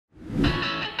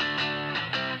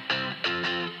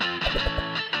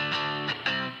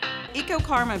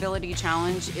EcoCAR Mobility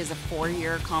Challenge is a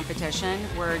 4-year competition.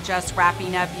 We're just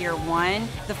wrapping up year 1.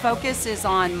 The focus is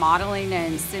on modeling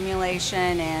and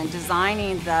simulation and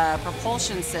designing the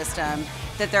propulsion system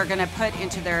that they're going to put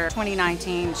into their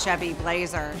 2019 Chevy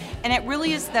Blazer. And it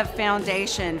really is the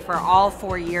foundation for all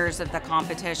 4 years of the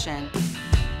competition.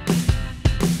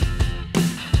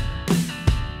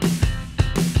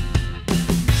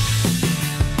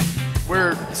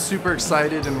 We're super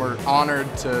excited and we're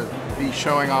honored to be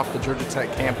showing off the Georgia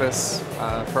Tech campus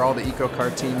for all the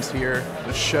EcoCAR teams here,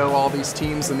 to show all these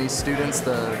teams and these students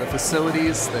the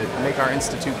facilities that make our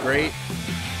institute great.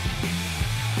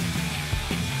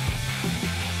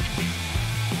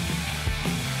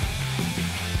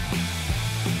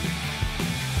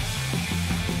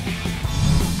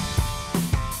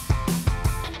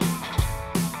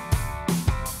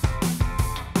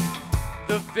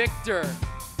 The victor,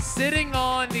 sitting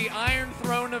on the Iron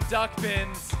Throne of duck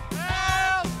pins,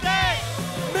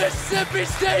 Mississippi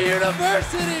State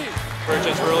University! We're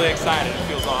just really excited. It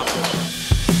feels awesome.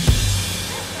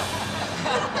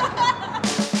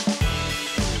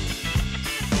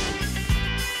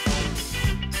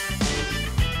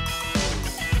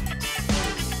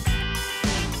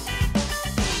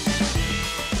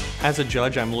 As a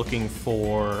judge, I'm looking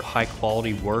for high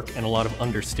quality work and a lot of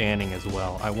understanding as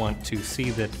well. I want to see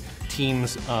that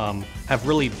teams have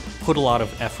really put a lot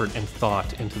of effort and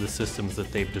thought into the systems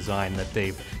that they've designed, that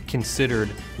they've considered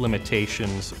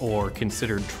limitations or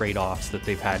considered trade-offs that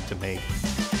they've had to make.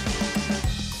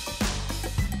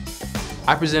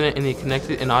 I presented in the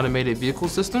connected and automated vehicle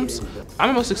systems.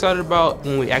 I'm most excited about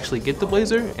when we actually get the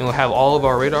Blazer and we'll have all of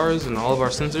our radars and all of our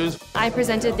sensors. I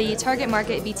presented the target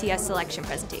market VTS selection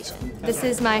presentation. This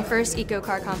is my first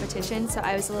EcoCAR competition, so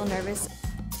I was a little nervous.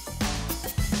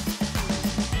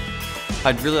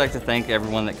 I'd really like to thank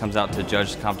everyone that comes out to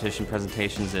judge the competition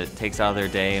presentations. It takes out of their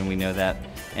day, and we know that.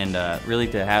 And really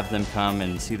to have them come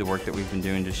and see the work that we've been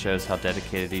doing just shows how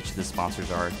dedicated each of the sponsors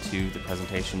are to the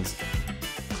presentations.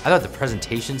 I thought the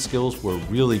presentation skills were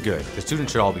really good. The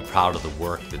students should all be proud of the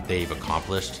work that they've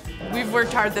accomplished. We've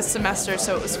worked hard this semester,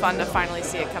 so it was fun to finally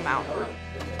see it come out.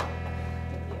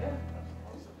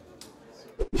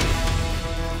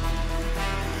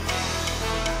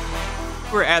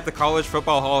 We're at the College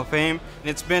Football Hall of Fame, and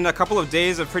it's been a couple of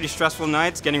days of pretty stressful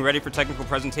nights getting ready for technical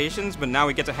presentations, but now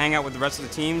we get to hang out with the rest of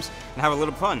the teams and have a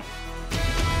little fun.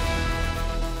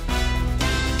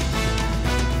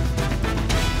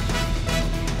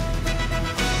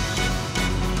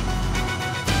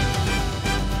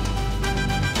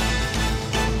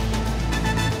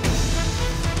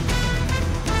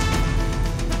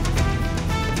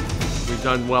 We've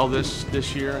done well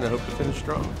this year, and I hope to finish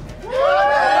strong.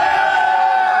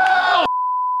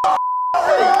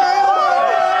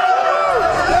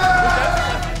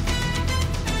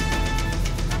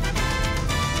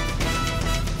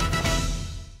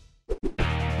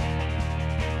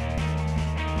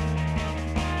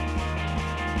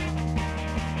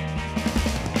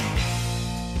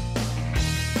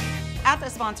 At the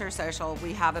Sponsor Social,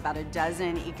 we have about a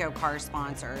dozen EcoCAR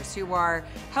sponsors who are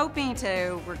hoping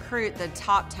to recruit the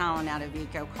top talent out of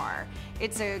EcoCAR.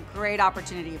 It's a great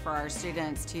opportunity for our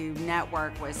students to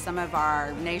network with some of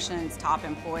our nation's top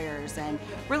employers and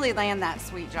really land that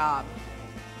sweet job.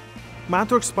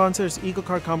 MathWorks sponsors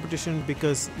EcoCAR competition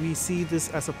because we see this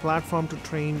as a platform to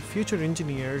train future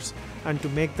engineers and to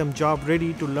make them job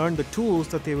ready to learn the tools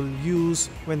that they will use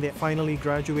when they finally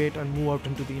graduate and move out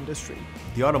into the industry.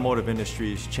 The automotive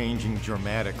industry is changing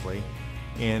dramatically,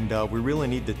 and we really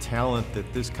need the talent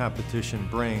that this competition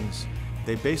brings.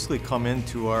 They basically come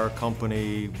into our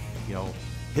company,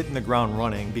 hitting the ground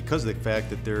running because of the fact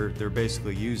that they're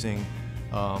basically using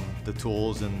the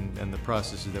tools and the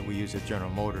processes that we use at General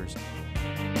Motors.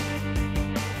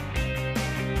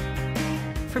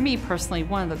 For me personally,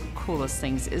 one of the coolest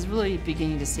things is really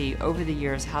beginning to see over the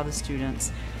years how the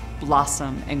students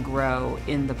blossom and grow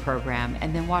in the program,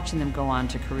 and then watching them go on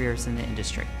to careers in the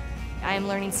industry. I am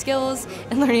learning skills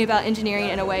and learning about engineering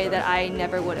in a way that I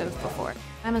never would have before.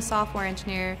 I'm a software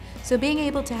engineer, so being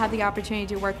able to have the opportunity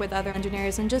to work with other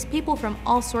engineers and just people from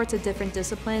all sorts of different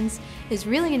disciplines is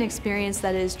really an experience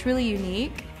that is truly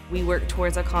unique. We work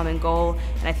towards a common goal,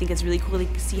 and I think it's really cool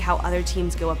to see how other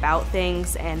teams go about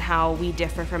things and how we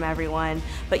differ from everyone,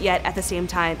 but yet at the same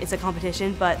time it's a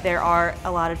competition, but there are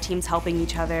a lot of teams helping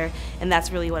each other, and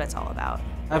that's really what it's all about.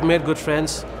 I've made good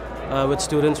friends with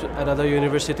students at other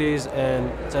universities, and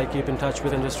I keep in touch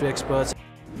with industry experts.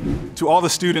 To all the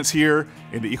students here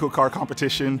in the EcoCAR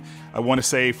competition, I want to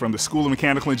say from the School of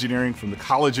Mechanical Engineering, from the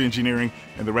College of Engineering,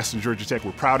 and the rest of Georgia Tech,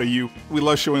 we're proud of you. We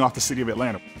love showing off the city of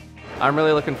Atlanta. I'm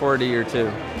really looking forward to year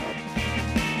 2.